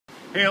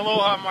Hey,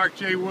 aloha, Mark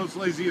J. World's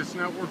Laziest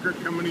Networker,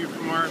 coming to you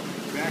from our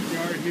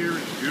backyard here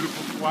in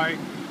beautiful Kauai.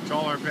 It's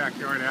all our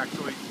backyard,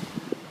 actually.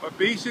 But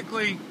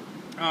basically,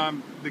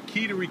 the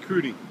key to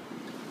recruiting.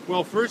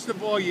 Well, first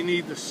of all, you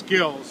need the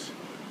skills.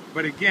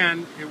 But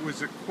again, it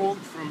was a quote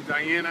from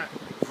Diana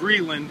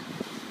Vreeland,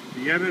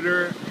 the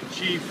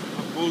editor-in-chief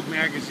of Vogue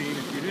magazine.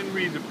 If you didn't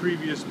read the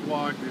previous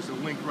blog, there's a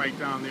link right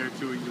down there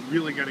to it. You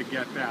really got to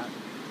get that.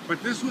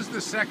 But this was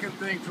the second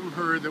thing from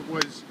her that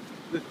was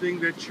the thing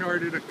that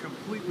charted a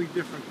completely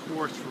different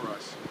course for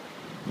us.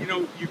 You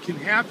know, you can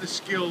have the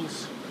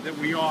skills that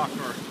we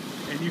offer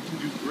and you can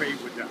do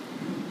great with them.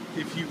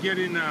 If you get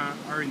in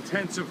our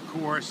intensive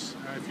course,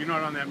 if you're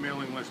not on that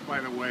mailing list, by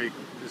the way,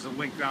 there's a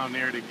link down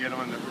there to get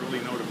on the early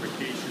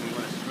notification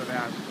list for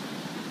that.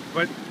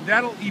 But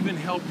that'll even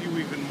help you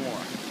even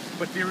more.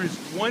 But there is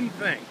one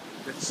thing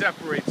that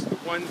separates the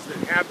ones that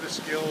have the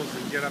skills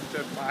and get up to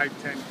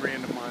 $5–10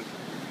 grand a month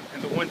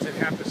and the ones that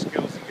have the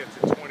skills and get to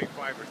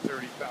 $25,000 or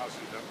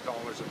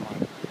 $30,000 a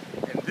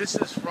month. And this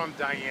is from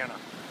Diana.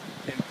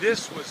 And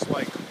this was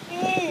like,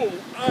 oh,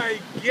 I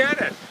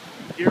get it.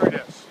 Here it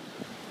is.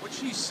 What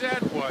she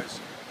said was,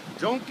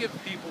 don't give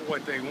people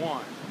what they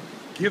want.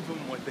 Give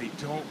them what they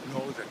don't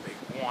know that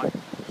they want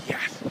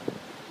yet.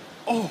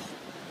 Oh,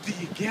 do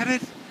you get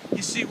it?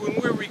 You see,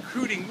 when we're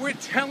recruiting, we're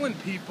telling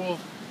people,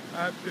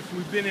 if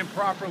we've been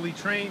improperly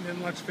trained,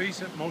 and let's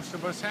face it, most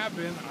of us have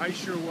been. I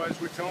sure was.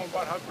 We're telling them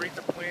about how great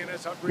the plan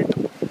is, how great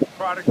the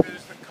product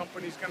is, the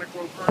company's going to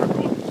grow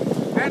vertical.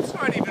 That's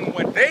not even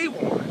what they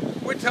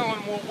want. We're telling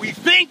them what we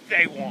think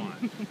they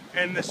want.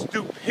 And the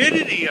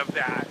stupidity of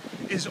that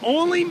is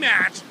only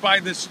matched by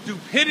the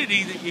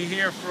stupidity that you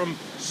hear from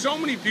so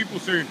many people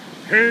saying,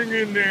 hang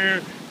in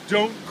there,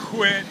 don't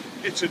quit,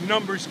 it's a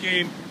numbers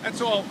game.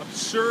 That's all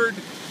absurd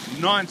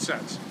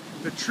nonsense.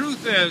 The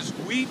truth is,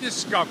 we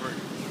discovered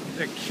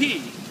the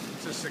key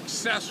to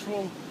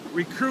successful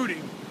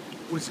recruiting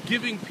was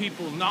giving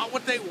people not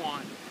what they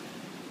want,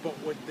 but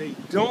what they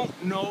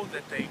don't know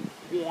that they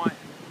want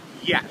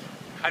yet.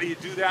 How do you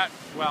do that?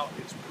 Well,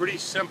 it's pretty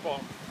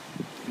simple.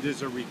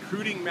 There's a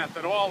recruiting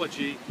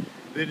methodology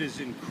that is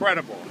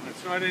incredible.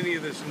 It's not any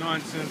of this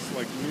nonsense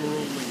like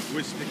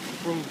neuro-linguistic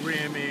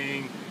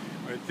programming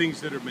or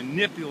things that are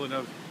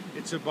manipulative.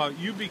 It's about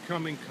you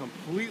becoming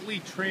completely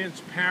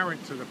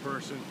transparent to the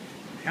person,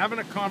 having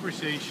a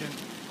conversation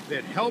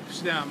that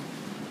helps them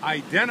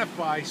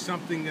identify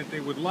something that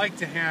they would like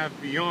to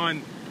have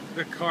beyond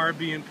the car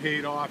being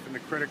paid off and the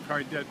credit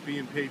card debt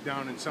being paid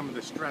down and some of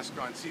the stress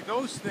gone. See,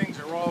 those things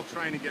are all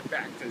trying to get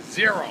back to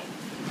zero.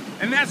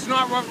 And that's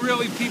not what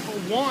really people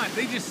want.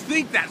 They just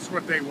think that's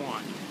what they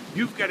want.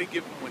 You've got to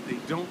give them what they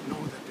don't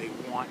know that they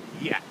want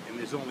yet. And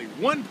there's only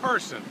one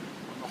person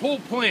on the whole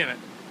planet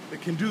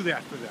that can do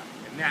that for them,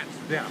 and that's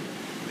them.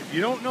 If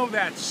you don't know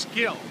that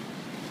skill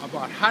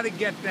about how to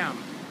get them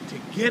to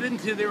get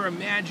into their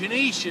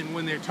imagination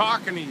when they're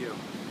talking to you,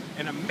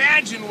 and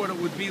imagine what it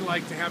would be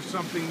like to have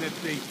something that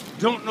they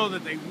don't know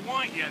that they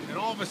want yet, and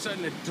all of a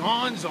sudden it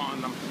dawns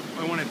on them,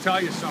 I want to tell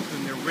you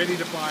something, they're ready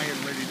to buy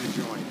and ready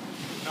to join.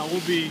 Now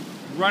we'll be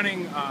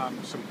running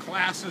some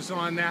classes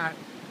on that.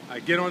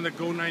 Get on the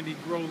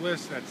Go90 Grow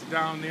list, that's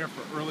down there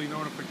for early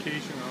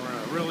notification or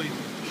a really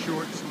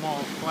short,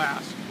 small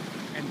class.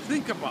 And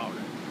think about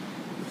it.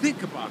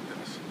 Think about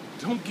this.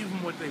 Don't give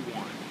them what they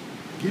want.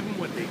 Give them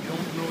what they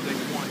don't know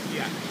they want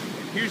yet.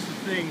 And here's the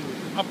thing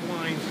with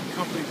uplines and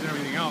companies and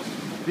everything else.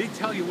 They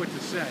tell you what to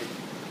say.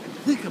 And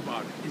think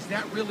about it. Is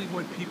that really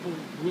what people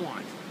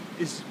want?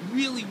 Is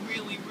really,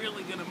 really,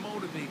 really going to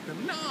motivate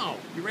them? No.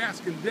 You're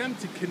asking them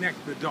to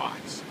connect the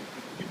dots.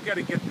 You've got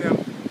to get them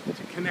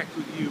to connect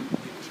with you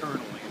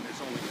internally. And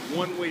there's only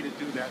one way to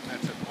do that, and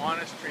that's an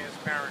honest,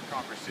 transparent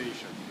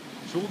conversation.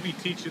 So we'll be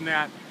teaching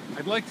that.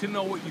 I'd like to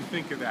know what you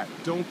think of that.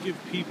 Don't give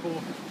people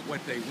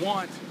what they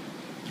want.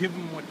 Give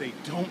them what they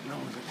don't know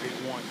that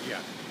they want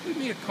yet. Leave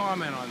me a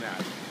comment on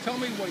that. Tell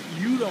me what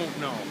you don't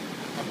know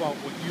about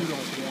what you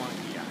don't want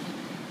yet.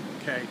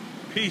 Okay?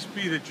 Peace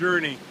be the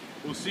journey.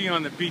 We'll see you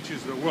on the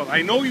beaches of the world.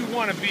 I know you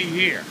want to be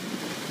here.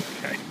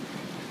 Okay?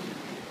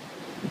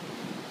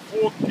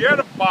 Forget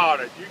about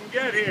it. You can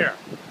get here.